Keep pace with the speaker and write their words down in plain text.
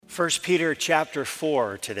1 Peter chapter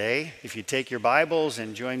 4 today. If you take your Bibles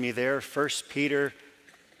and join me there, 1 Peter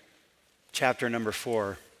chapter number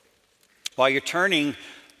 4. While you're turning,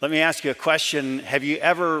 let me ask you a question. Have you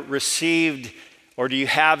ever received, or do you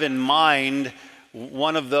have in mind,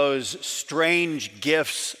 one of those strange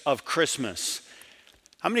gifts of Christmas?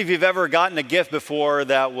 How many of you have ever gotten a gift before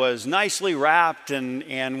that was nicely wrapped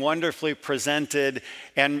and wonderfully presented,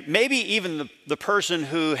 and maybe even the person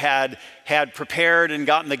who had prepared and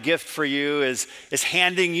gotten the gift for you is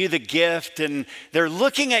handing you the gift, and they're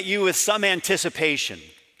looking at you with some anticipation.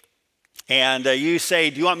 And you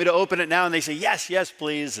say, "Do you want me to open it now?" And they say, "Yes, yes,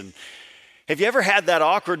 please." And have you ever had that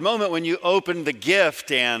awkward moment when you opened the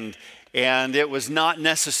gift and it was not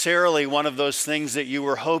necessarily one of those things that you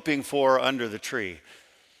were hoping for under the tree?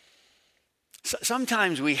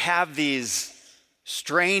 Sometimes we have these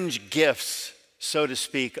strange gifts, so to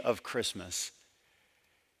speak, of Christmas.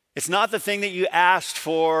 It's not the thing that you asked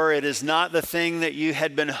for. It is not the thing that you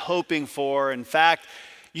had been hoping for. In fact,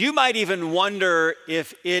 you might even wonder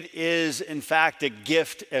if it is, in fact, a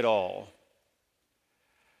gift at all.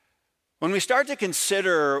 When we start to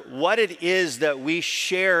consider what it is that we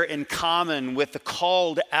share in common with the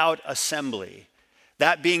called out assembly,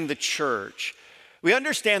 that being the church, we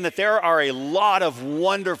understand that there are a lot of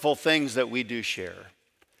wonderful things that we do share.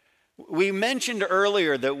 We mentioned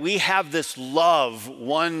earlier that we have this love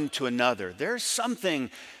one to another. There's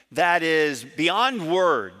something that is beyond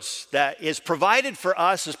words that is provided for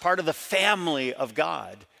us as part of the family of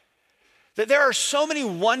God. That there are so many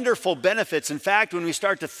wonderful benefits. In fact, when we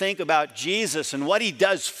start to think about Jesus and what he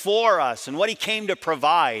does for us and what he came to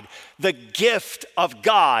provide, the gift of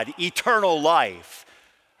God, eternal life,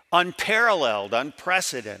 unparalleled,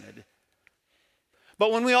 unprecedented.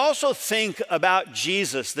 But when we also think about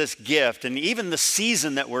Jesus, this gift, and even the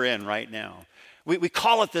season that we're in right now, we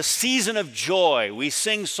call it the season of joy. We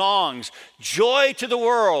sing songs, "Joy to the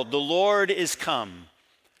world, the Lord is come."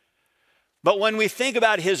 But when we think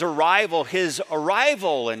about his arrival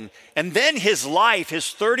and then his life, his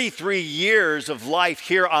 33 years of life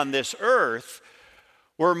here on this earth,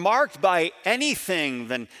 were marked by anything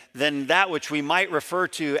than that which we might refer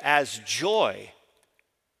to as joy.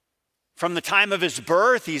 From the time of his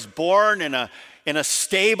birth, he's born in a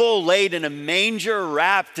stable, laid in a manger,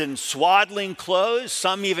 wrapped in swaddling clothes.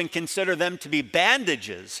 Some even consider them to be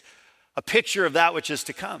bandages, a picture of that which is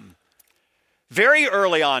to come. Very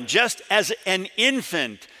early on, just as an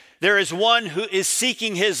infant, there is one who is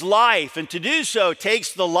seeking his life, and to do so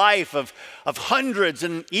takes the life of hundreds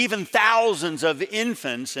and even thousands of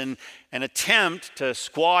infants in an attempt to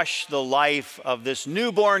squash the life of this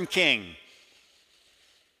newborn king.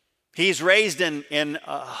 He's raised in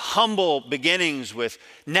humble beginnings, with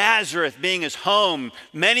Nazareth being his home.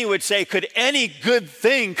 Many would say, could any good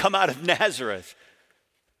thing come out of Nazareth?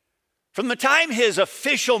 From the time his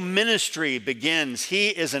official ministry begins, he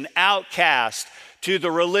is an outcast to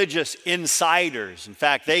the religious insiders. In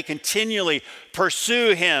fact, they continually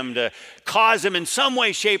pursue him to cause him in some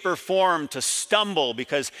way, shape, or form to stumble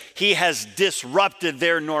because he has disrupted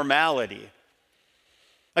their normality.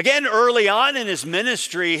 Again, early on in his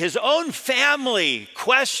ministry, his own family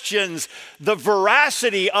questions the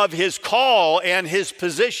veracity of his call and his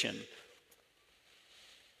position.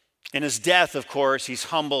 In his death, of course, he's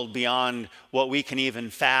humbled beyond what we can even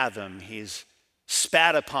fathom. He's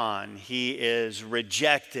spat upon, he is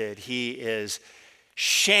rejected, he is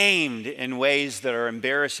shamed in ways that are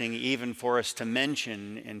embarrassing even for us to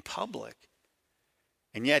mention in public.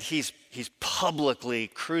 And yet he's publicly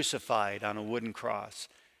crucified on a wooden cross.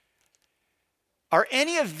 Are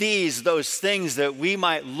any of these those things that we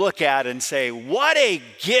might look at and say, what a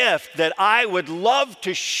gift that I would love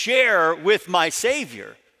to share with my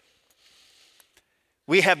Savior?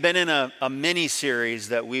 We have been in a mini-series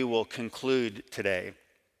that we will conclude today.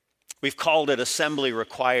 We've called it Assembly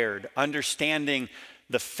Required, Understanding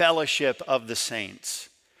the Fellowship of the Saints.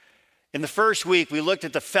 In the first week, we looked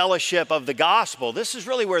at the fellowship of the gospel. This is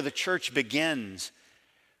really where the church begins.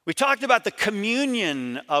 We talked about the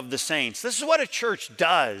communion of the saints. This is what a church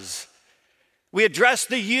does. We addressed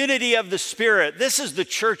the unity of the Spirit. This is the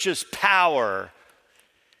church's power.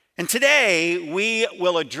 And today, we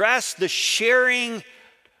will address the sharing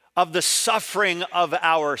of the suffering of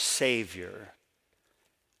our Savior.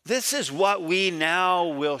 This is what we now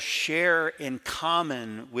will share in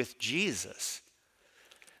common with Jesus.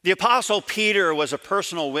 The Apostle Peter was a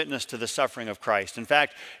personal witness to the suffering of Christ. In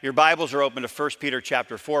fact, your Bibles are open to 1 Peter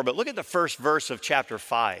chapter 4, but look at the first verse of chapter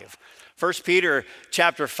 5. 1 Peter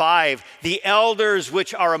chapter 5, the elders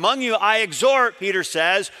which are among you I exhort, Peter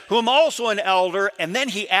says, who am also an elder, and then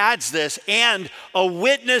he adds this, and a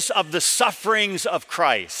witness of the sufferings of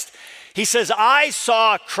Christ. He says, I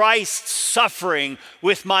saw Christ's suffering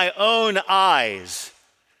with my own eyes.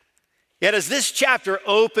 Yet as this chapter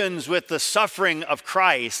opens with the suffering of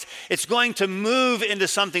Christ, it's going to move into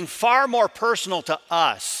something far more personal to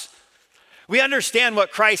us. We understand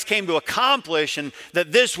what Christ came to accomplish and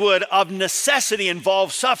that this would of necessity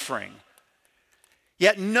involve suffering.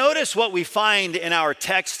 Yet notice what we find in our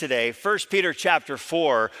text today, 1 Peter chapter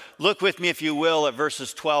 4. Look with me, if you will, at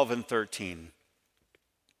verses 12 and 13.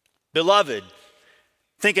 Beloved,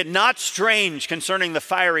 think it not strange concerning the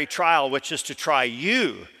fiery trial which is to try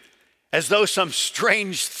you, as though some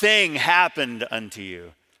strange thing happened unto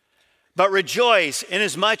you. But rejoice,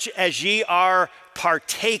 inasmuch as ye are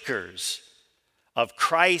partakers of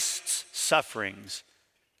Christ's sufferings,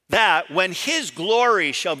 that when his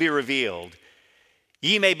glory shall be revealed,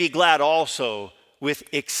 ye may be glad also with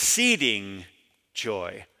exceeding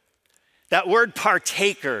joy. That word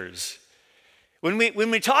partakers, when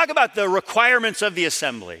we talk about the requirements of the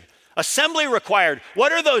assembly required,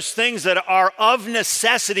 what are those things that are of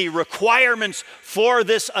necessity requirements for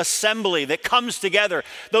this assembly that comes together?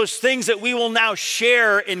 Those things that we will now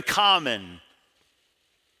share in common.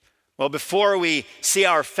 Well, before we see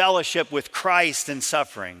our fellowship with Christ in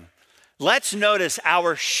suffering, let's notice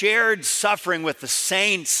our shared suffering with the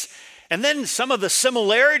saints and then some of the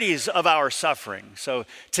similarities of our suffering. So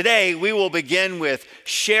today we will begin with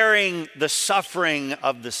sharing the suffering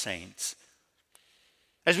of the saints.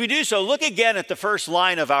 As we do so, look again at the first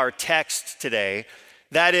line of our text today.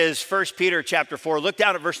 That is 1 Peter chapter 4. Look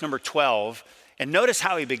down at verse number 12 and notice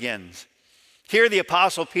how he begins. Here the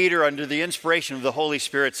Apostle Peter, under the inspiration of the Holy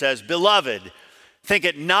Spirit, says, Beloved, think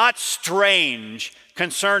it not strange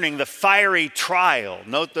concerning the fiery trial,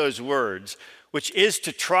 note those words, which is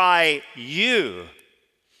to try you.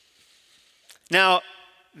 Now,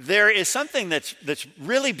 there is something that's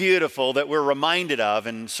really beautiful that we're reminded of,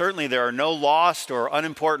 and certainly there are no lost or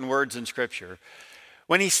unimportant words in Scripture.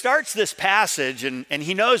 When he starts this passage, and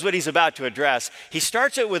he knows what he's about to address, he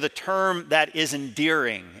starts it with a term that is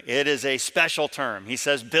endearing. It is a special term. He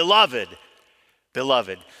says, beloved,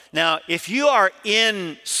 beloved. Now, if you are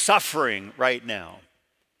in suffering right now,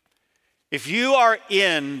 if you are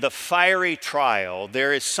in the fiery trial,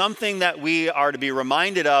 there is something that we are to be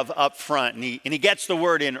reminded of up front, and he gets the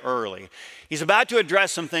word in early. He's about to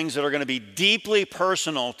address some things that are going to be deeply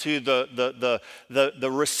personal to the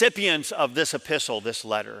recipients of this epistle, this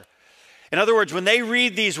letter. In other words, when they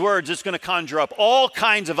read these words, it's going to conjure up all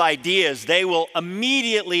kinds of ideas they will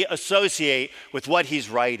immediately associate with what he's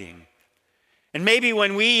writing. And maybe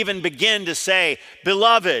when we even begin to say,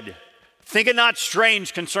 Beloved, think it not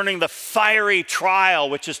strange concerning the fiery trial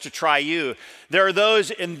which is to try you. There are those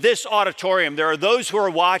in this auditorium, there are those who are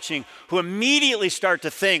watching who immediately start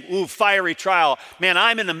to think, ooh, fiery trial. Man,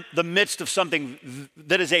 I'm in the midst of something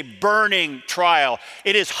that is a burning trial.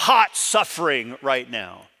 It is hot suffering right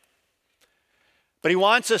now. But he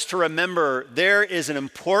wants us to remember there is an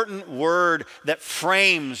important word that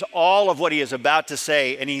frames all of what he is about to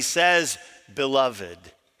say. And he says, beloved.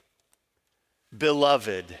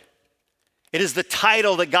 Beloved. It is the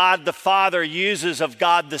title that God the Father uses of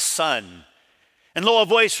God the Son. And lo, a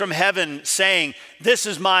voice from heaven saying, This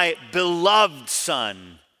is my beloved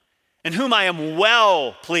Son, in whom I am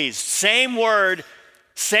well pleased. Same word,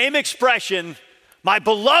 same expression, my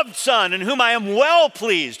beloved Son, in whom I am well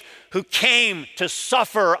pleased, who came to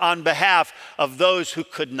suffer on behalf of those who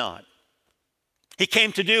could not. He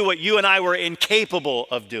came to do what you and I were incapable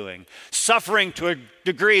of doing, suffering to a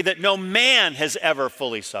degree that no man has ever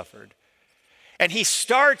fully suffered. And he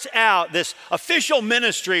starts out this official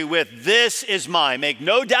ministry with, this is mine. Make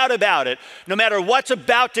no doubt about it. No matter what's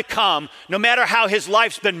about to come, no matter how his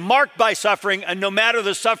life's been marked by suffering, and no matter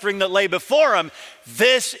the suffering that lay before him,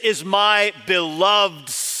 this is my beloved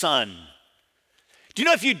Son. Do you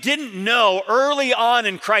know, if you didn't know early on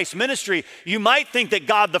in Christ's ministry, you might think that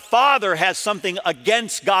God the Father has something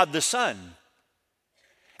against God the Son.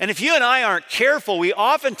 And if you and I aren't careful, we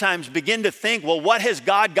oftentimes begin to think, well, what has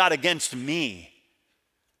God got against me?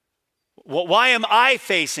 Why am I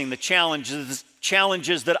facing the challenges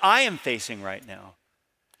that I am facing right now?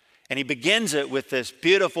 And he begins it with this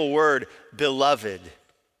beautiful word, beloved.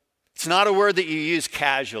 It's not a word that you use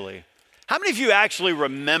casually. How many of you actually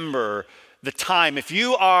remember the time, if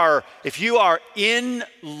you are in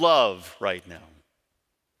love right now,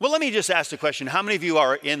 Well, let me just ask the question. How many of you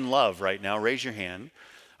are in love right now? Raise your hand.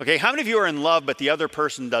 Okay, how many of you are in love, but the other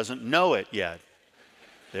person doesn't know it yet?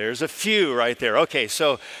 There's a few right there. Okay,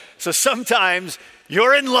 so sometimes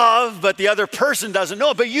you're in love, but the other person doesn't know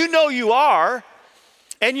it, but you know you are,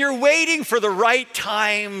 and you're waiting for the right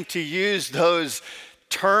time to use those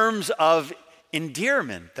terms of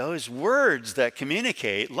endearment, those words that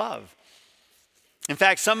communicate love. In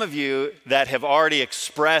fact, some of you that have already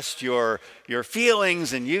expressed your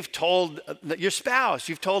feelings, and you've told your spouse,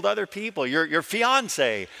 you've told other people, your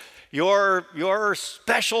fiance, your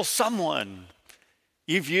special someone,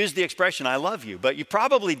 you've used the expression, I love you, but you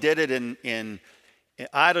probably did it in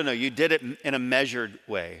I don't know, you did it in a measured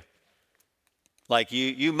way. Like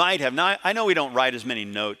you might have, not, I know we don't write as many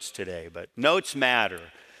notes today, but notes matter.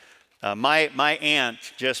 My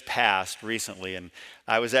aunt just passed recently, and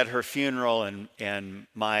I was at her funeral, and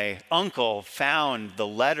my uncle found the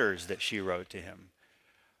letters that she wrote to him.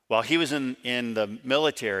 While he was in the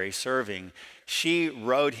military serving, she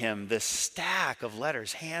wrote him this stack of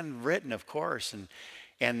letters, handwritten, of course.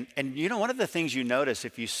 And you know, one of the things you notice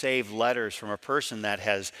if you save letters from a person that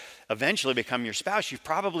has eventually become your spouse, you've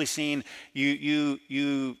probably seen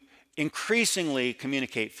you increasingly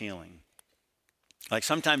communicate feeling. Like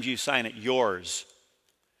sometimes you sign it yours.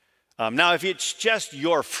 Now, if it's just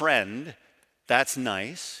your friend, that's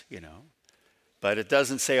nice, you know, but it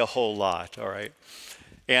doesn't say a whole lot, all right?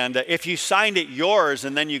 And if you signed it yours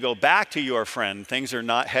and then you go back to your friend, things are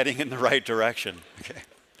not heading in the right direction, okay?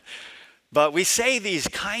 But we say these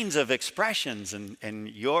kinds of expressions, and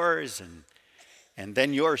yours, and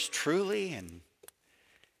then yours truly,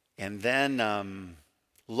 and then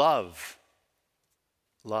love.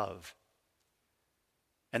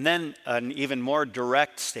 And then an even more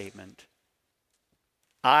direct statement,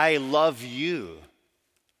 I love you.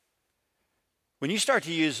 When you start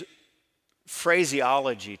to use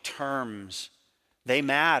phraseology, terms, they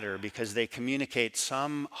matter because they communicate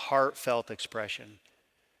some heartfelt expression.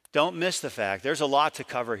 Don't miss the fact, there's a lot to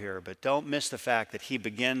cover here, but don't miss the fact that he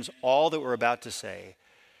begins all that we're about to say.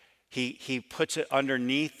 He puts it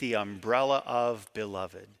underneath the umbrella of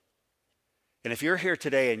beloved. And if you're here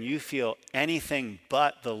today and you feel anything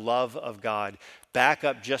but the love of God, back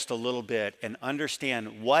up just a little bit and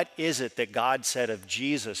understand what is it that God said of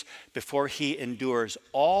Jesus before he endures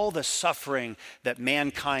all the suffering that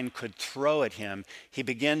mankind could throw at him. He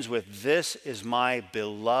begins with, this is my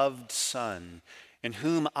beloved Son, in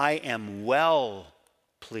whom I am well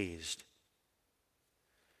pleased.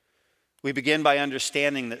 We begin by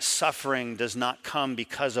understanding that suffering does not come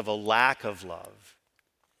because of a lack of love,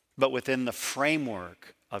 but within the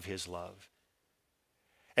framework of his love.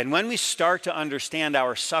 And when we start to understand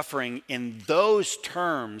our suffering in those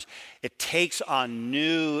terms, it takes on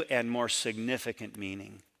new and more significant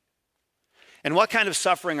meaning. And what kind of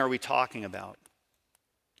suffering are we talking about?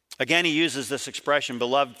 Again, he uses this expression,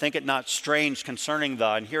 beloved, think it not strange concerning the,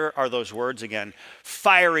 and here are those words again,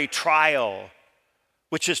 fiery trial,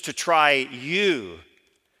 which is to try you.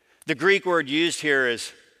 The Greek word used here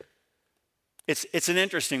is, it's an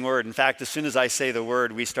interesting word. In fact, as soon as I say the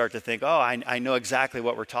word, we start to think, oh, I know exactly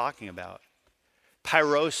what we're talking about.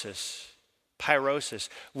 Pyrosis.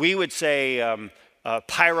 We would say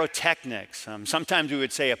pyrotechnics. Sometimes we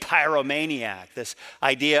would say a pyromaniac, this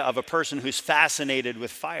idea of a person who's fascinated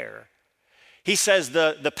with fire. He says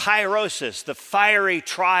the pyrosis, the fiery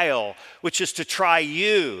trial, which is to try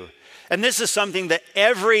you. And this is something that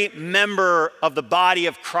every member of the body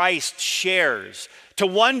of Christ shares to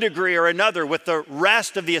one degree or another with the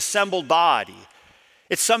rest of the assembled body.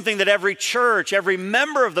 It's something that every church, every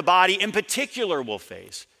member of the body in particular will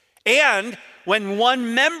face. And when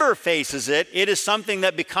one member faces it, it is something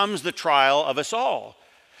that becomes the trial of us all.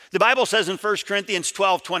 The Bible says in 1 Corinthians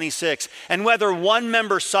 12:26, and whether one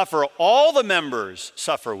member suffer, all the members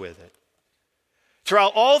suffer with it.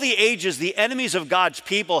 Throughout all the ages, the enemies of God's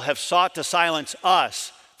people have sought to silence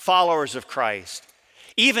us, followers of Christ,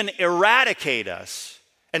 even eradicate us,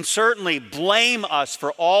 and certainly blame us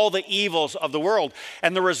for all the evils of the world.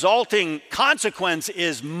 And the resulting consequence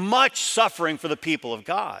is much suffering for the people of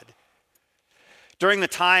God. During the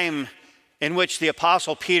time in which the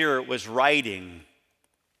Apostle Peter was writing,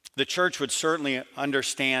 the church would certainly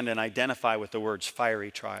understand and identify with the words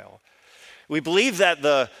fiery trial. We believe that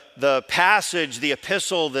the passage, the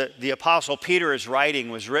epistle that the Apostle Peter is writing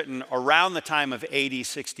was written around the time of AD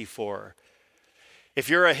 64. If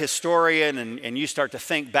you're a historian and you start to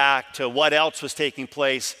think back to what else was taking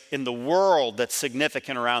place in the world that's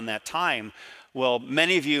significant around that time, well,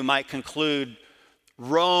 many of you might conclude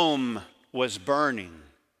Rome was burning.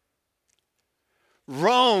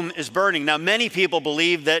 Rome is burning. Now, many people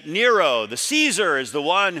believe that Nero, the Caesar, is the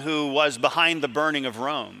one who was behind the burning of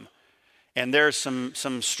Rome. And there's some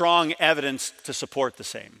strong evidence to support the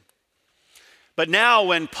same. But now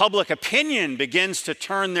when public opinion begins to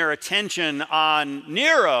turn their attention on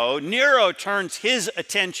Nero, Nero turns his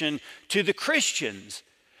attention to the Christians.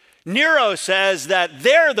 Nero says that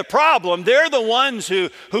they're the problem. They're the ones who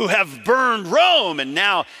have burned Rome. And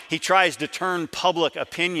now he tries to turn public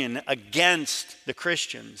opinion against the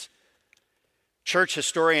Christians. Church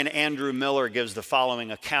historian Andrew Miller gives the following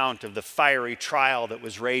account of the fiery trial that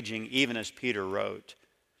was raging even as Peter wrote.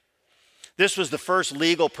 This was the first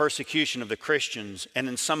legal persecution of the Christians, and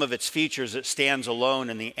in some of its features it stands alone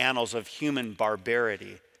in the annals of human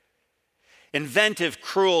barbarity. Inventive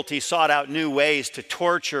cruelty sought out new ways to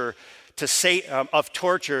torture, to satiate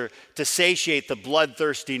the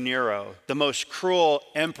bloodthirsty Nero, the most cruel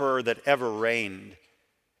emperor that ever reigned.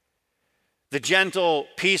 The gentle,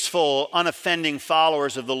 peaceful, unoffending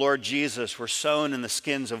followers of the Lord Jesus were sewn in the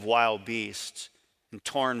skins of wild beasts and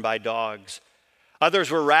torn by dogs.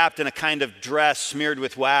 Others were wrapped in a kind of dress smeared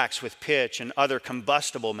with wax, with pitch, and other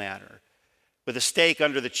combustible matter, with a stake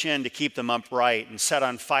under the chin to keep them upright and set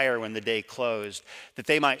on fire when the day closed, that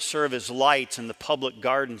they might serve as lights in the public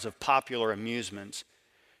gardens of popular amusements.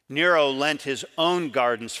 Nero lent his own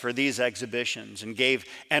gardens for these exhibitions and gave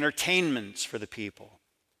entertainments for the people.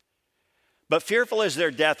 But fearful as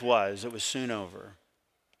their death was, it was soon over.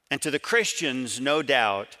 And to the Christians, no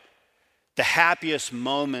doubt, the happiest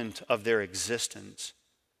moment of their existence.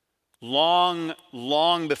 Long,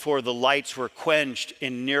 long before the lights were quenched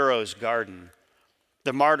in Nero's garden,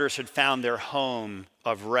 the martyrs had found their home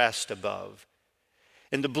of rest above.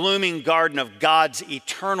 In the blooming garden of God's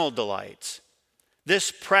eternal delights,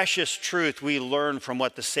 this precious truth we learn from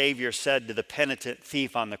what the Savior said to the penitent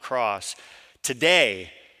thief on the cross.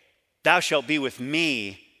 Today, thou shalt be with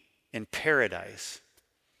me in paradise.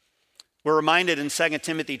 We're reminded in 2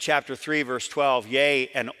 Timothy chapter 3, verse 12, yea,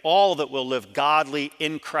 and all that will live godly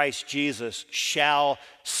in Christ Jesus shall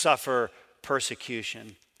suffer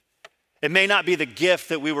persecution. It may not be the gift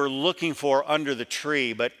that we were looking for under the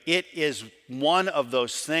tree, but it is one of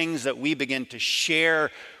those things that we begin to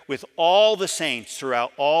share with all the saints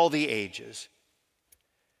throughout all the ages.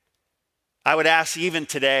 I would ask even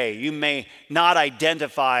today, you may not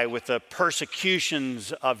identify with the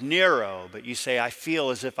persecutions of Nero, but you say, I feel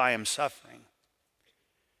as if I am suffering.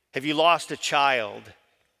 Have you lost a child?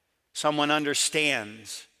 Someone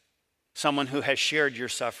understands, someone who has shared your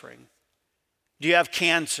suffering. Do you have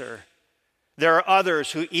cancer? There are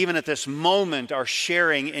others who even at this moment are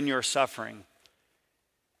sharing in your suffering.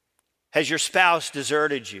 Has your spouse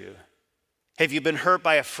deserted you? Have you been hurt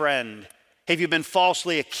by a friend? Have you been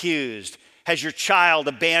falsely accused? Has your child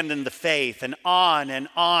abandoned the faith? And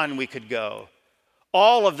on we could go.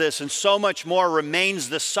 All of this and so much more remains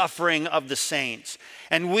the suffering of the saints.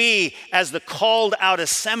 And we, as the called out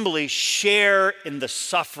assembly, share in the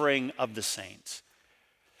suffering of the saints.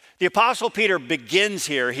 The Apostle Peter begins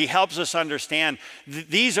here. He helps us understand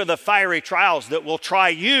these are the fiery trials that will try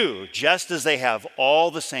you, just as they have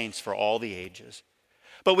all the saints for all the ages.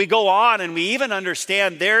 But we go on and we even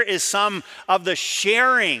understand there is some of the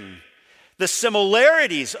sharing, the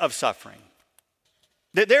similarities of suffering.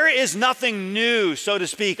 That there is nothing new, so to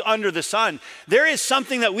speak, under the sun. There is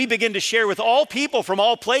something that we begin to share with all people from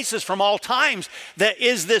all places, from all times, that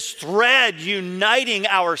is this thread uniting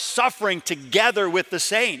our suffering together with the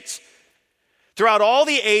saints. Throughout all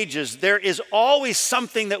the ages, there is always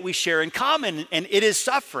something that we share in common, and it is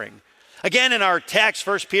suffering. Again, in our text,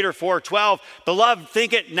 1 Peter 4:12, beloved,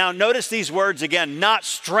 think it, now notice these words again, not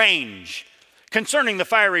strange, concerning the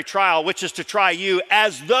fiery trial, which is to try you,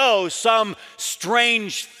 as though some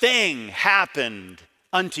strange thing happened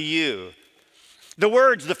unto you.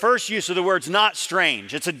 The first use of the words not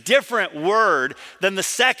strange, it's a different word than the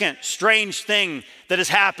second strange thing that has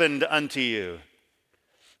happened unto you.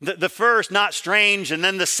 The first, not strange, and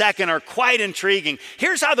then the second are quite intriguing.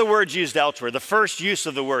 Here's how the word's used elsewhere, the first use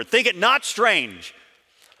of the word. Think it not strange.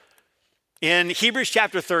 In Hebrews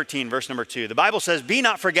chapter 13, verse number 2, the Bible says, be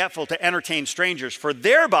not forgetful to entertain strangers, for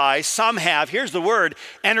thereby some have, here's the word,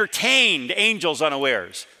 entertained angels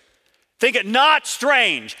unawares. Think it not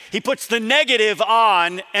strange. He puts the negative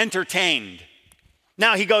on entertained.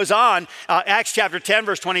 Now he goes on, Acts chapter 10,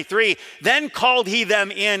 verse 23, then called he them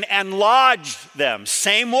in and lodged them.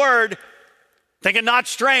 Same word. Think it not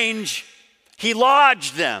strange. He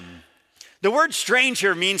lodged them. The word strange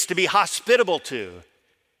here means to be hospitable to.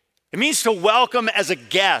 It means to welcome as a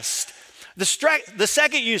guest. The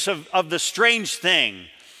second use of the strange thing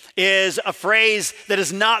is a phrase that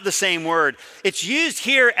is not the same word. It's used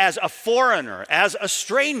here as a foreigner, as a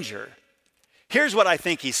stranger. Here's what I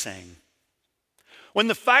think he's saying. When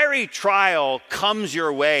the fiery trial comes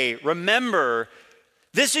your way, remember,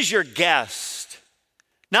 this is your guest,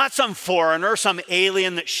 not some foreigner, some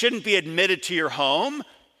alien that shouldn't be admitted to your home.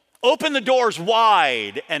 Open the doors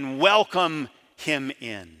wide and welcome him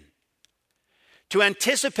in. To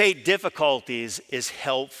anticipate difficulties is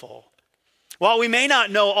helpful. While we may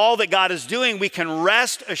not know all that God is doing, we can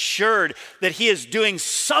rest assured that he is doing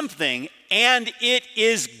something and it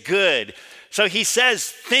is good. So he says,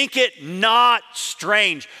 think it not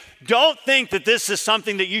strange. Don't think that this is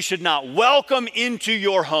something that you should not welcome into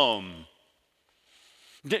your home.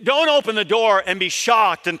 Don't open the door and be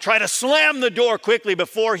shocked and try to slam the door quickly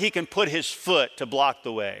before he can put his foot to block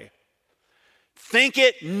the way. Think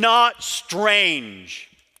it not strange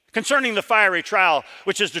concerning the fiery trial,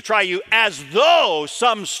 which is to try you as though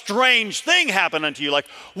some strange thing happened unto you. Like,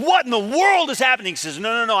 what in the world is happening? He says,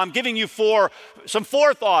 no, I'm giving you some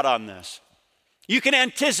forethought on this. You can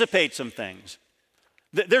anticipate some things.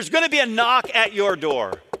 There's going to be a knock at your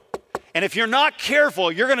door. And if you're not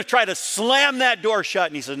careful, you're going to try to slam that door shut.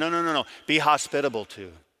 And he says, no, be hospitable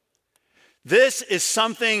to. This is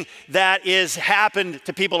something that is happened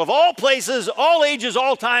to people of all places, all ages,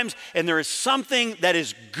 all times, and there is something that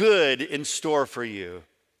is good in store for you.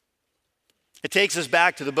 It takes us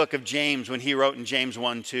back to the book of James when he wrote in James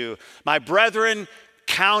 1:2, my brethren,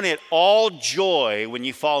 count it all joy when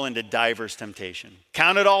you fall into diverse temptation.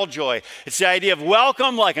 Count it all joy. It's the idea of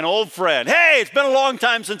welcome like an old friend. Hey, it's been a long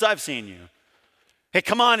time since I've seen you. Hey,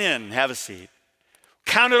 come on in, have a seat.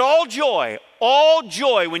 Count it all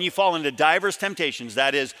joy when you fall into diverse temptations,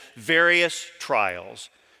 that is, various trials.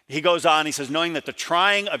 He goes on, he says, knowing that the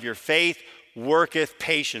trying of your faith worketh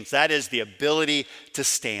patience, that is, the ability to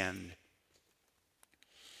stand.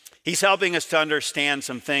 He's helping us to understand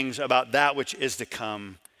some things about that which is to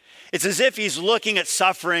come. It's as if he's looking at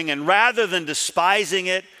suffering, and rather than despising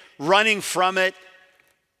it, running from it,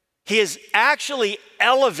 he is actually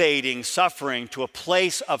elevating suffering to a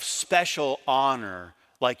place of special honor,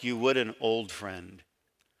 like you would an old friend.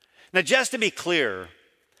 Now, just to be clear,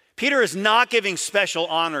 Peter is not giving special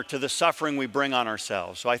honor to the suffering we bring on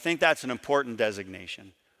ourselves. So I think that's an important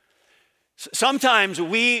designation. Sometimes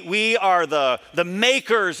we are the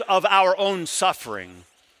makers of our own suffering,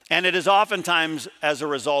 and it is oftentimes as a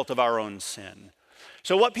result of our own sin.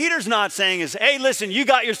 So what Peter's not saying is, hey, listen, you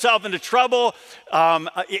got yourself into trouble.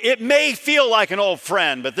 It may feel like an old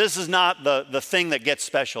friend, but this is not the thing that gets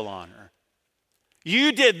special honor.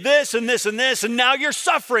 You did this and this and this, and now you're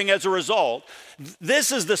suffering as a result.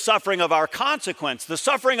 This is the suffering of our consequence, the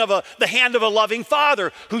suffering of the hand of a loving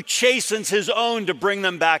father who chastens his own to bring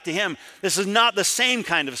them back to him. This is not the same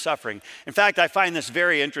kind of suffering. In fact, I find this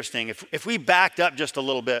very interesting. If we backed up just a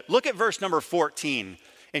little bit, look at verse number 14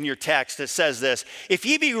 in your text. It says this, if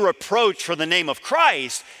ye be reproached for the name of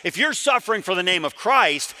Christ, if you're suffering for the name of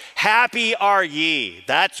Christ, happy are ye.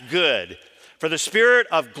 That's good. For the Spirit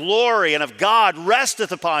of glory and of God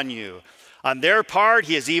resteth upon you. On their part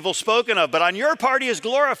he is evil spoken of, but on your part he is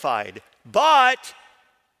glorified. But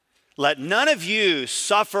let none of you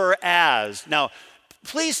suffer as. Now,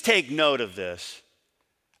 please take note of this.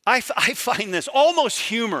 I find this almost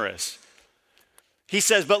humorous. He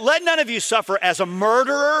says, but let none of you suffer as a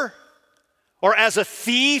murderer or as a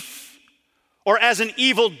thief or as an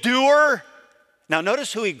evildoer. Now,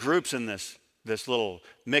 notice who he groups in this little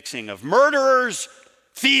mixing of murderers,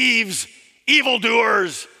 thieves,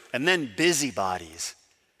 evildoers, and then busybodies.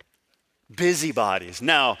 Busybodies.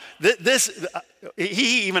 Now,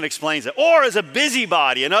 he even explains it. Or as a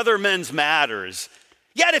busybody in other men's matters.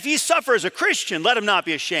 Yet if he suffer as a Christian, let him not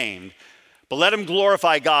be ashamed, but let him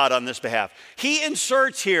glorify God on this behalf. He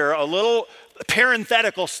inserts here a little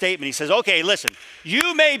parenthetical statement. He says, okay, listen,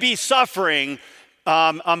 you may be suffering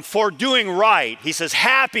for doing right. He says,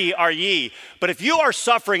 happy are ye. But if you are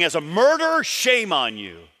suffering as a murderer, shame on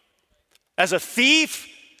you. As a thief,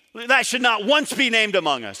 that should not once be named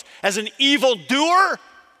among us. As an evildoer,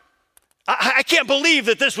 I can't believe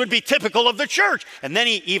that this would be typical of the church. And then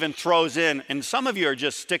he even throws in, and some of you are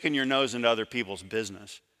just sticking your nose into other people's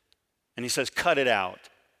business. And he says, cut it out.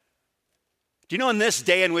 Do you know in this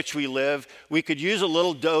day in which we live, we could use a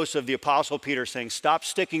little dose of the Apostle Peter saying, stop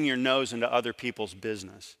sticking your nose into other people's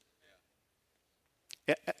business.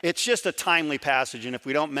 It's just a timely passage, and if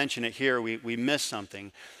we don't mention it here, we miss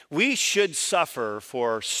something. We should suffer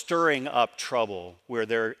for stirring up trouble where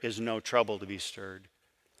there is no trouble to be stirred.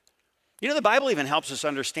 You know, the Bible even helps us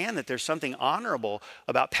understand that there's something honorable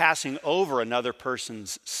about passing over another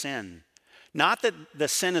person's sin. Not that the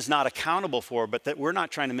sin is not accountable for, but that we're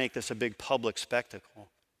not trying to make this a big public spectacle.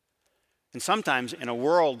 And sometimes in a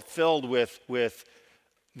world filled with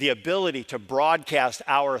the ability to broadcast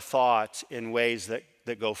our thoughts in ways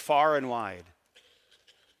that go far and wide,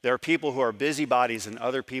 there are people who are busybodies in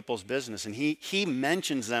other people's business, and he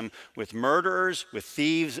mentions them with murderers, with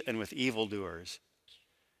thieves, and with evildoers.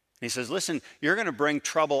 And he says, listen, you're going to bring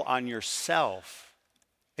trouble on yourself.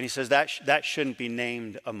 And he says that shouldn't be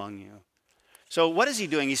named among you. So what is he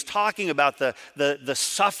doing? He's talking about the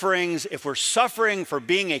sufferings. If we're suffering for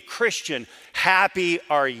being a Christian, happy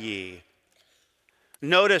are ye.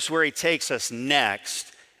 Notice where he takes us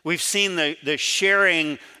next. We've seen the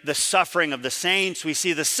sharing the suffering of the saints. We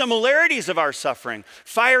see the similarities of our suffering.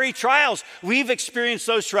 Fiery trials. We've experienced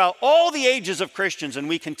those throughout all the ages of Christians, and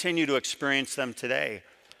we continue to experience them today.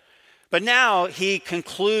 But now he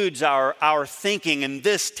concludes our thinking in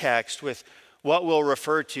this text with what we'll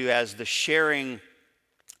refer to as the sharing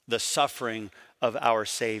the suffering of our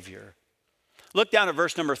Savior. Look down at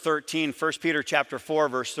verse number 13, 1 Peter chapter 4,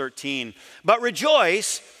 verse 13. But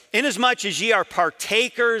rejoice, inasmuch as ye are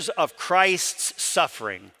partakers of Christ's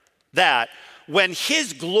suffering, that when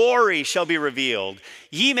his glory shall be revealed,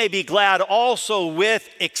 ye may be glad also with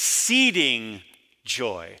exceeding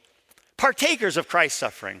joy. Partakers of Christ's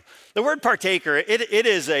suffering. The word partaker, it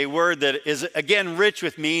is a word that is, again, rich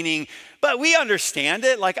with meaning, but we understand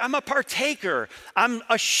it like I'm a partaker, I'm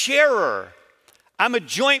a sharer, I'm a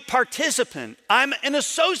joint participant, I'm an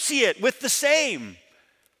associate with the same.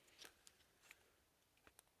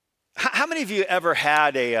 How many of you ever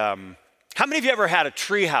had a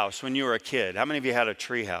tree house when you were a kid? How many of you had a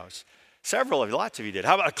tree house? Several of you, lots of you did.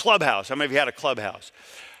 How about a clubhouse? How many of you had a clubhouse?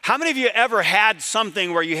 How many of you ever had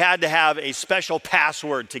something where you had to have a special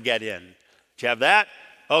password to get in? Did you have that?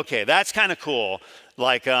 Okay, that's kind of cool.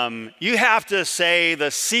 Like you have to say the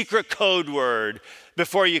secret code word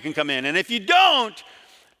before you can come in. And if you don't,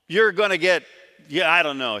 you're going to get,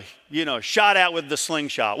 shot at with the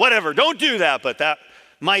slingshot. Whatever, don't do that, but that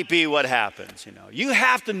might be what happens. You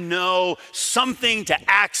have to know something to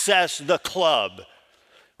access the club.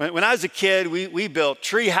 When I was a kid, we built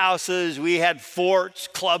tree houses, we had forts,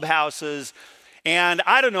 clubhouses, and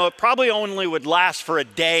I don't know, it probably only would last for a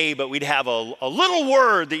day, but we'd have a little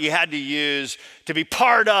word that you had to use to be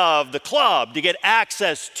part of the club, to get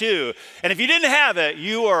access to. And if you didn't have it,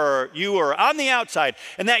 you were on the outside,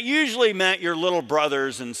 and that usually meant your little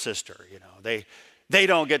brothers and sister. They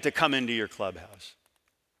don't get to come into your clubhouse.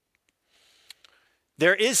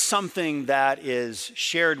 There is something that is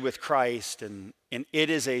shared with Christ, and it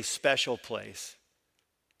is a special place.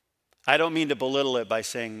 I don't mean to belittle it by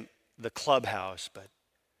saying the clubhouse, but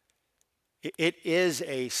it is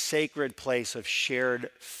a sacred place of shared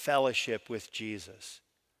fellowship with Jesus.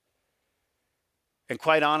 And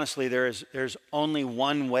quite honestly, there's only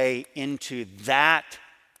one way into that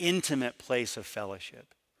intimate place of fellowship.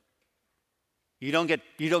 You don't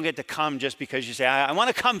get to come just because you say, I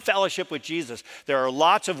want to come fellowship with Jesus. There are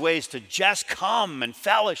lots of ways to just come and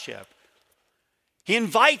fellowship. He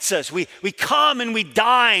invites us. We come and we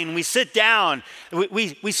dine, we sit down,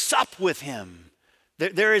 we sup with him.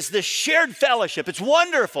 There is this shared fellowship. It's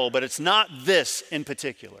wonderful, but it's not this in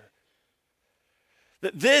particular.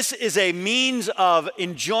 This is a means of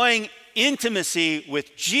enjoying intimacy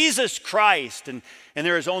with Jesus Christ, and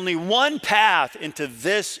there is only one path into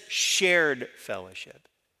this shared fellowship.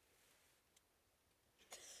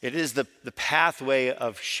 It is the pathway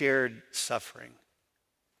of shared suffering.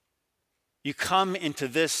 You come into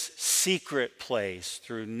this secret place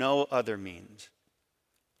through no other means.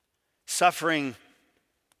 Suffering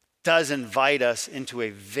does invite us into a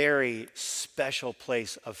very special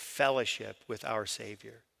place of fellowship with our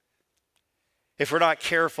Savior. If we're not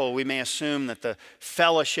careful, we may assume that the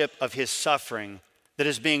fellowship of his suffering that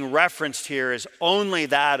is being referenced here is only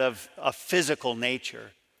that of a physical nature.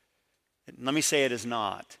 Let me say it is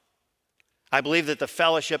not. I believe that the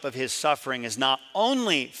fellowship of his suffering is not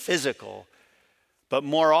only physical, but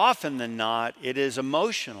more often than not, it is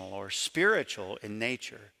emotional or spiritual in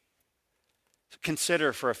nature.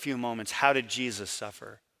 Consider for a few moments, how did Jesus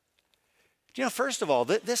suffer? First of all,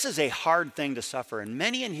 this is a hard thing to suffer, and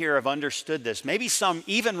many in here have understood this. Maybe some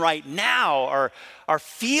even right now are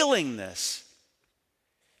feeling this.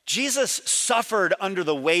 Jesus suffered under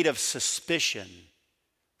the weight of suspicion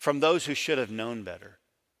from those who should have known better.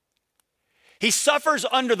 He suffers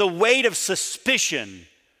under the weight of suspicion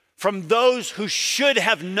from those who should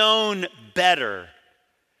have known better.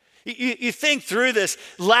 You think through this.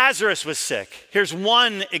 Lazarus was sick. Here's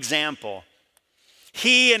one example.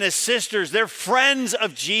 He and his sisters, they're friends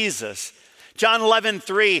of Jesus. John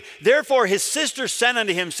 11:3, therefore his sisters sent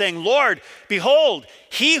unto him, saying, Lord, behold,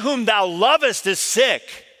 he whom thou lovest is sick.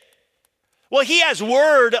 Well, he has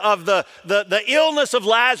word of the illness of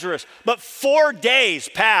Lazarus, but 4 days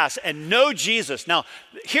pass and no Jesus. Now,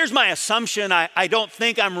 here's my assumption. I don't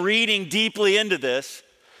think I'm reading deeply into this.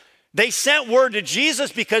 They sent word to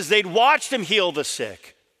Jesus because they'd watched him heal the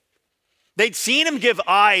sick. They'd seen him give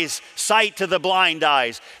sight to the blind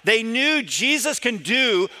eyes. They knew Jesus can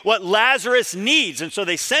do what Lazarus needs. And so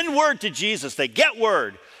they send word to Jesus. They get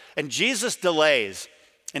word. And Jesus delays.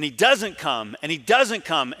 And he doesn't come, and he doesn't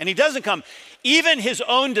come, and he doesn't come. Even his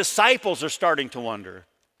own disciples are starting to wonder.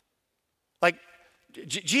 Like,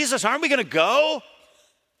 Jesus, aren't we going to go?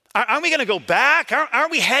 Aren't we going to go back?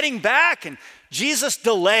 Aren't we heading back? And Jesus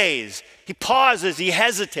delays. He pauses. He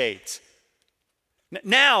hesitates.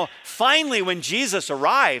 Now, finally, when Jesus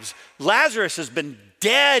arrives, Lazarus has been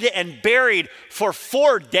dead and buried for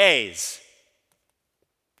 4 days.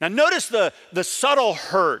 Now, notice the subtle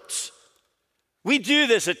hurts. We do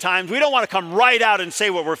this at times. We don't want to come right out and say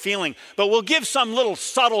what we're feeling, but we'll give some little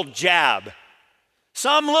subtle jab,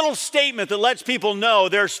 some little statement that lets people know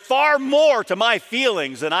there's far more to my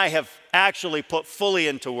feelings than I have actually put fully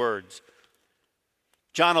into words.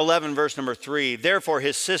 John 11, verse number 3, therefore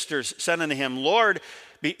his sisters said unto him, Lord,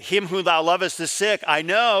 him who thou lovest is sick, I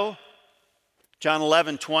know. John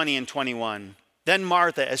 11, 20 and 21. Then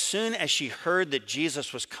Martha, as soon as she heard that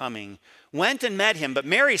Jesus was coming, went and met him, but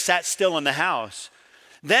Mary sat still in the house.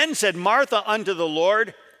 Then said Martha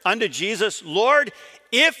unto Jesus, Lord,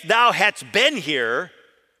 if thou hadst been here,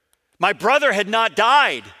 my brother had not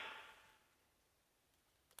died.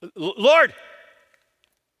 Lord,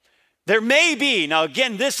 there may be, now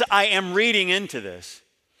again, this I am reading into this.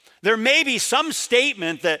 There may be some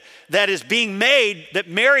statement that is being made that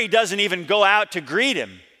Mary doesn't even go out to greet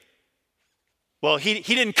him. Well, he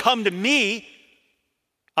didn't come to me.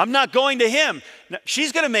 I'm not going to him. Now,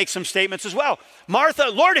 she's going to make some statements as well. Martha,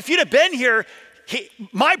 Lord, if you'd have been here,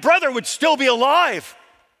 my brother would still be alive.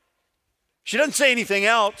 She doesn't say anything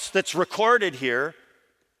else that's recorded here.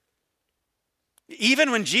 Even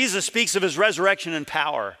when Jesus speaks of his resurrection and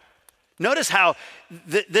power, notice how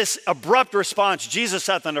this abrupt response, Jesus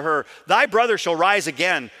saith unto her, thy brother shall rise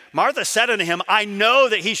again. Martha said unto him, I know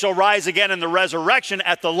that he shall rise again in the resurrection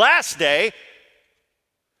at the last day.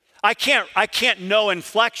 I can't know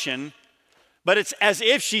inflection, but it's as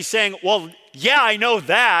if she's saying, well, yeah, I know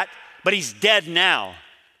that, but he's dead now.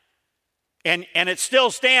 And it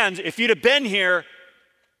still stands. If you'd have been here,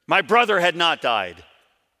 my brother had not died.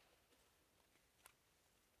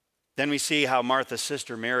 Then we see how Martha's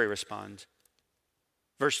sister Mary responds.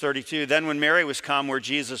 Verse 32, then when Mary was come where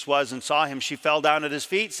Jesus was and saw him, she fell down at his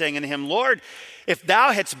feet, saying unto him, Lord, if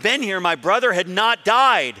thou hadst been here, my brother had not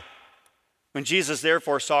died. When Jesus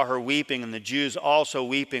therefore saw her weeping, and the Jews also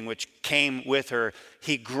weeping, which came with her,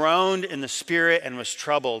 he groaned in the spirit and was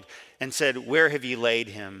troubled, and said, where have ye laid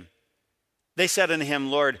him? They said unto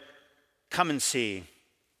him, Lord, come and see.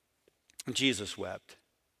 And Jesus wept.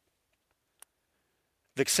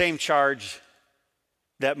 The same charge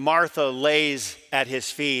that Martha lays at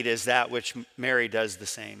his feet is that which Mary does the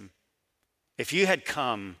same. If you had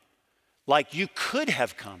come like you could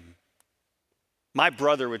have come, my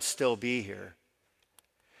brother would still be here.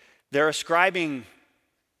 They're ascribing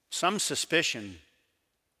some suspicion.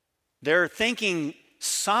 They're thinking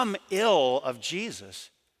some ill of Jesus.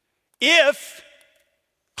 If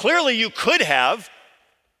clearly you could have,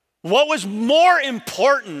 what was more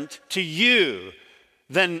important to you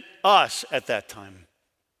than us at that time?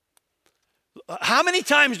 How many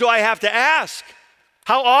times do I have to ask?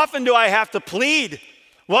 How often do I have to plead?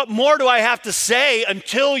 What more do I have to say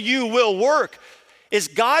until you will work? Is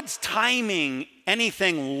God's timing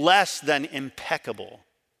anything less than impeccable?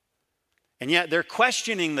 And yet they're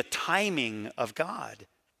questioning the timing of God.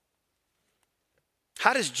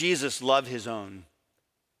 How does Jesus love his own?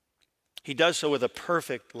 He does so with a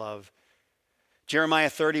perfect love. Jeremiah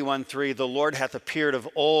 31:3, the Lord hath appeared of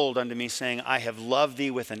old unto me, saying, I have loved thee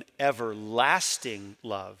with an everlasting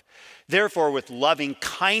love. Therefore with loving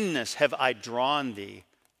kindness have I drawn thee.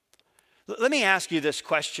 Let me ask you this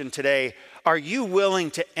question today. Are you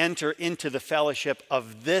willing to enter into the fellowship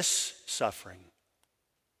of this suffering?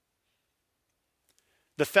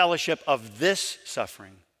 The fellowship of this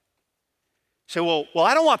suffering. Say, well,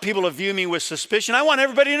 I don't want people to view me with suspicion. I want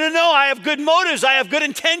everybody to know I have good motives. I have good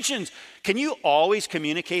intentions. Can you always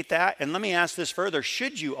communicate that? And let me ask this further.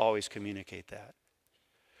 Should you always communicate that?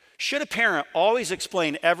 Should a parent always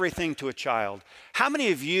explain everything to a child? How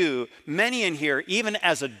many of you, many in here, even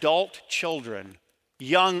as adult children,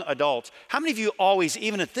 young adults, how many of you always,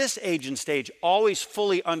 even at this age and stage, always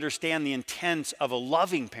fully understand the intents of a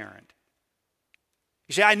loving parent?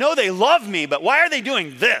 You say, I know they love me, but why are they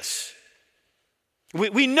doing this?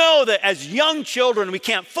 We know that as young children, we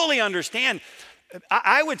can't fully understand.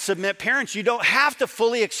 I would submit, parents, you don't have to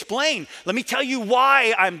fully explain. Let me tell you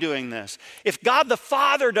why I'm doing this. If God the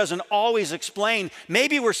Father doesn't always explain,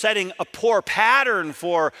 maybe we're setting a poor pattern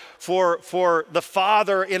for the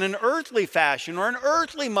father in an earthly fashion or an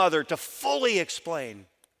earthly mother to fully explain.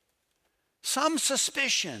 Some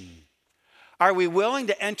suspicion. Are we willing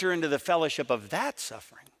to enter into the fellowship of that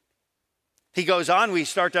suffering? He goes on, we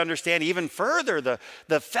start to understand even further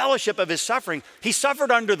the fellowship of his suffering. He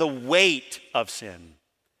suffered under the weight of sin.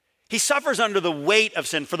 He suffers under the weight of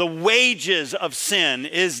sin, for the wages of sin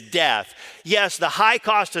is death. Yes, the high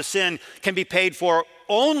cost of sin can be paid for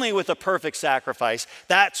only with a perfect sacrifice.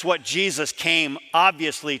 That's what Jesus came,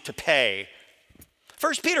 obviously, to pay.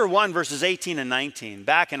 1 Peter 1, verses 18 and 19,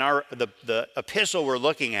 back in the epistle we're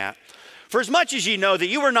looking at. For as much as ye know that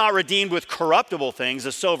you were not redeemed with corruptible things,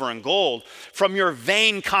 as silver and gold, from your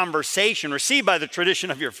vain conversation received by the tradition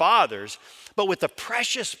of your fathers, but with the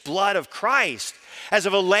precious blood of Christ, as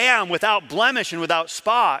of a lamb without blemish and without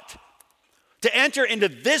spot. To enter into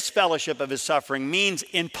this fellowship of his suffering means,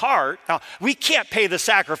 in part, now we can't pay the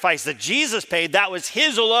sacrifice that Jesus paid, that was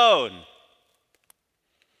his alone.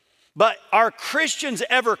 But are Christians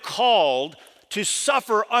ever called to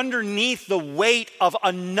suffer underneath the weight of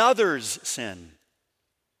another's sin?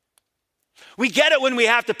 We get it when we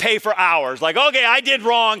have to pay for ours. Like, okay, I did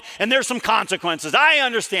wrong and there's some consequences. I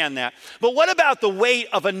understand that. But what about the weight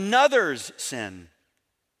of another's sin?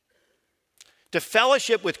 To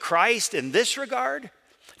fellowship with Christ in this regard,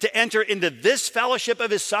 to enter into this fellowship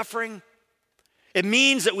of his suffering, it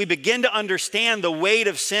means that we begin to understand the weight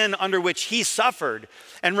of sin under which he suffered.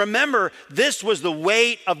 And remember, this was the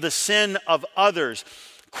weight of the sin of others.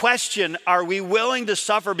 Question, are we willing to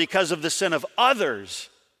suffer because of the sin of others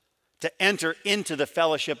to enter into the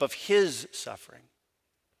fellowship of his suffering?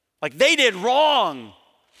 Like, they did wrong.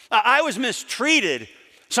 I was mistreated.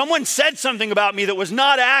 Someone said something about me that was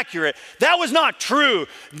not accurate. That was not true.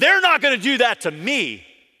 They're not going to do that to me.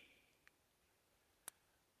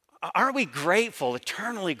 Aren't we grateful,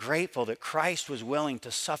 eternally grateful, that Christ was willing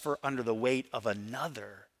to suffer under the weight of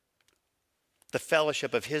another, the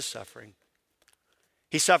fellowship of his suffering?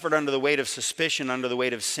 He suffered under the weight of suspicion, under the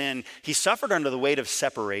weight of sin. He suffered under the weight of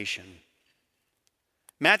separation.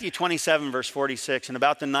 Matthew 27, verse 46, and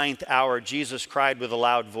about the 9th hour, Jesus cried with a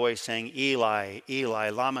loud voice, saying, Eli,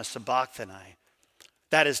 Eli, lama sabachthani.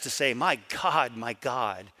 That is to say, my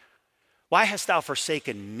God, why hast thou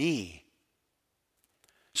forsaken me?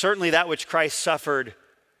 Certainly that which Christ suffered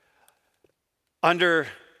under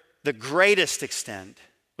the greatest extent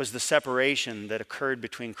was the separation that occurred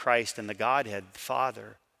between Christ and the Godhead, the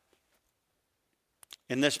Father.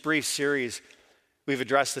 In this brief series, we've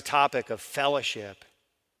addressed the topic of fellowship,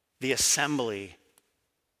 the assembly.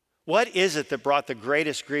 What is it that brought the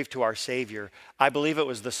greatest grief to our Savior? I believe it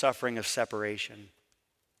was the suffering of separation.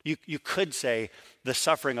 You could say the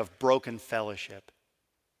suffering of broken fellowship.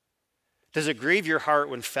 Does it grieve your heart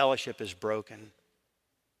when fellowship is broken?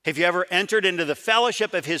 Have you ever entered into the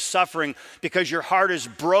fellowship of his suffering because your heart is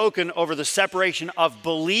broken over the separation of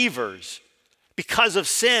believers because of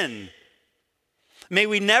sin? May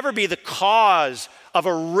we never be the cause of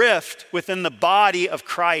a rift within the body of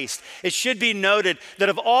Christ. It should be noted that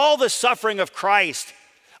of all the suffering of Christ,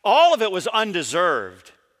 all of it was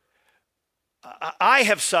undeserved. I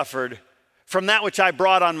have suffered from that which I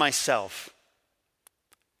brought on myself.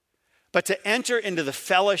 But to enter into the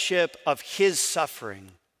fellowship of his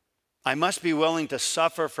suffering, I must be willing to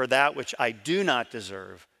suffer for that which I do not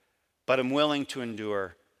deserve, but am willing to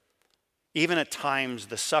endure, even at times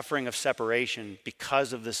the suffering of separation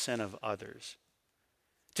because of the sin of others.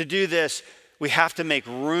 To do this, we have to make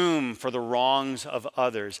room for the wrongs of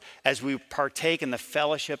others as we partake in the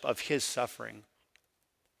fellowship of his suffering.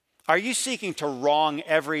 Are you seeking to wrong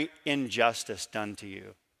every injustice done to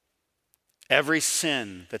you? Every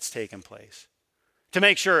sin that's taken place, to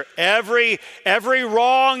make sure every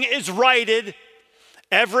wrong is righted,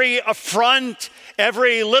 every affront,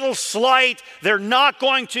 every little slight, they're not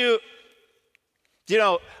going to.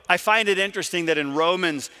 I find it interesting that in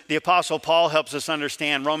Romans, the Apostle Paul helps us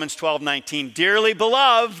understand, Romans 12:19, dearly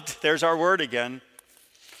beloved, there's our word again.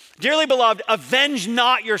 Dearly beloved, avenge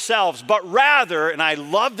not yourselves, but rather, and I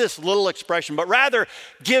love this little expression, but rather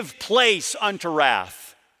give place unto wrath.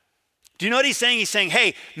 Do you know what he's saying? He's saying,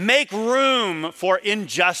 hey, make room for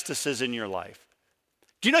injustices in your life.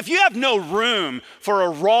 Do you know if you have no room for a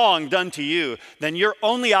wrong done to you, then your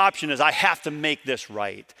only option is I have to make this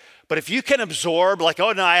right. But if you can absorb, like,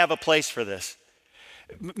 oh no, I have a place for this.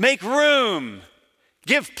 Make room.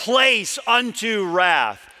 Give place unto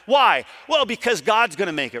wrath. Why? Well, because God's going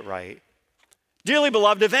to make it right. Dearly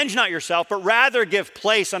beloved, avenge not yourself, but rather give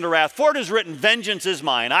place unto wrath. For it is written, vengeance is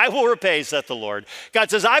mine. I will repay, saith the Lord. God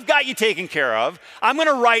says, I've got you taken care of. I'm going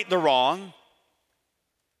to right the wrong.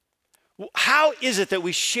 How is it that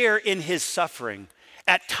we share in his suffering?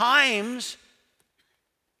 At times,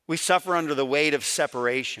 we suffer under the weight of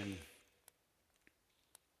separation.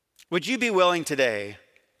 Would you be willing today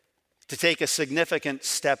to take a significant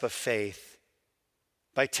step of faith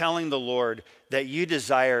by telling the Lord that you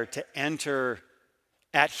desire to enter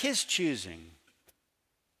at his choosing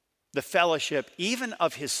the fellowship even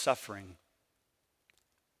of his suffering?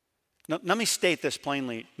 Now, let me state this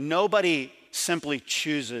plainly. Nobody simply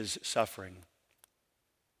chooses suffering.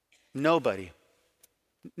 Nobody.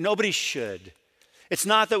 Nobody should. It's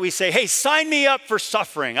not that we say, hey, sign me up for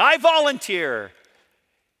suffering. I volunteer.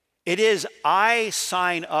 It is, I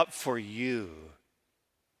sign up for you.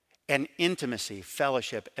 And intimacy,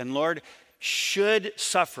 fellowship. And Lord, should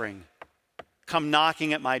suffering come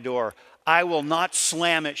knocking at my door, I will not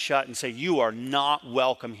slam it shut and say, you are not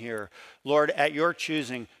welcome here. Lord, at your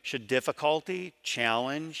choosing, should difficulty,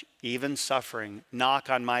 challenge, even suffering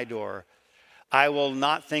knock on my door, I will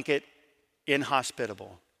not think it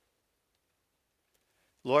inhospitable.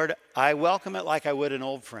 Lord, I welcome it like I would an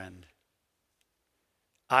old friend.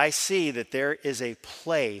 I see that there is a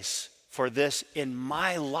place for this in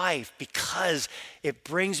my life because it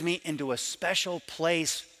brings me into a special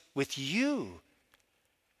place with you.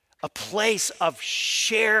 A place of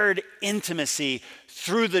shared intimacy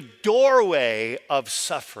through the doorway of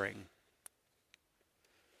suffering.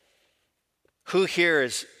 Who here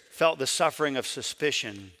has felt the suffering of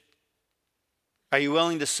suspicion? Are you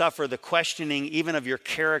willing to suffer the questioning even of your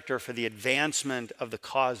character for the advancement of the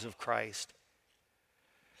cause of Christ?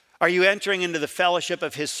 Are you entering into the fellowship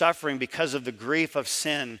of his suffering because of the grief of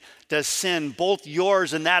sin? Does sin, both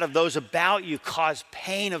yours and that of those about you, cause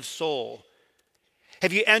pain of soul?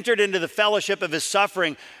 Have you entered into the fellowship of his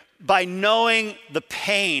suffering by knowing the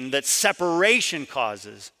pain that separation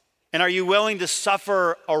causes? And are you willing to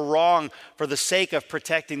suffer a wrong for the sake of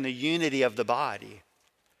protecting the unity of the body?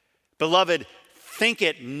 Beloved, think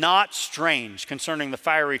it not strange concerning the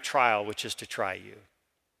fiery trial which is to try you,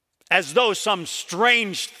 as though some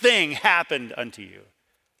strange thing happened unto you.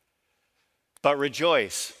 But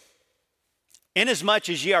rejoice, inasmuch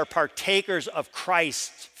as ye are partakers of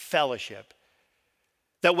Christ's fellowship,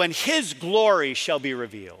 that when his glory shall be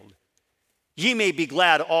revealed, ye may be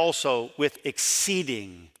glad also with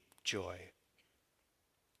exceeding joy.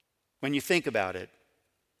 When you think about it,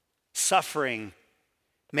 suffering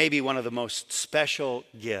may be one of the most special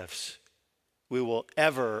gifts we will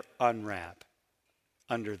ever unwrap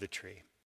under the tree.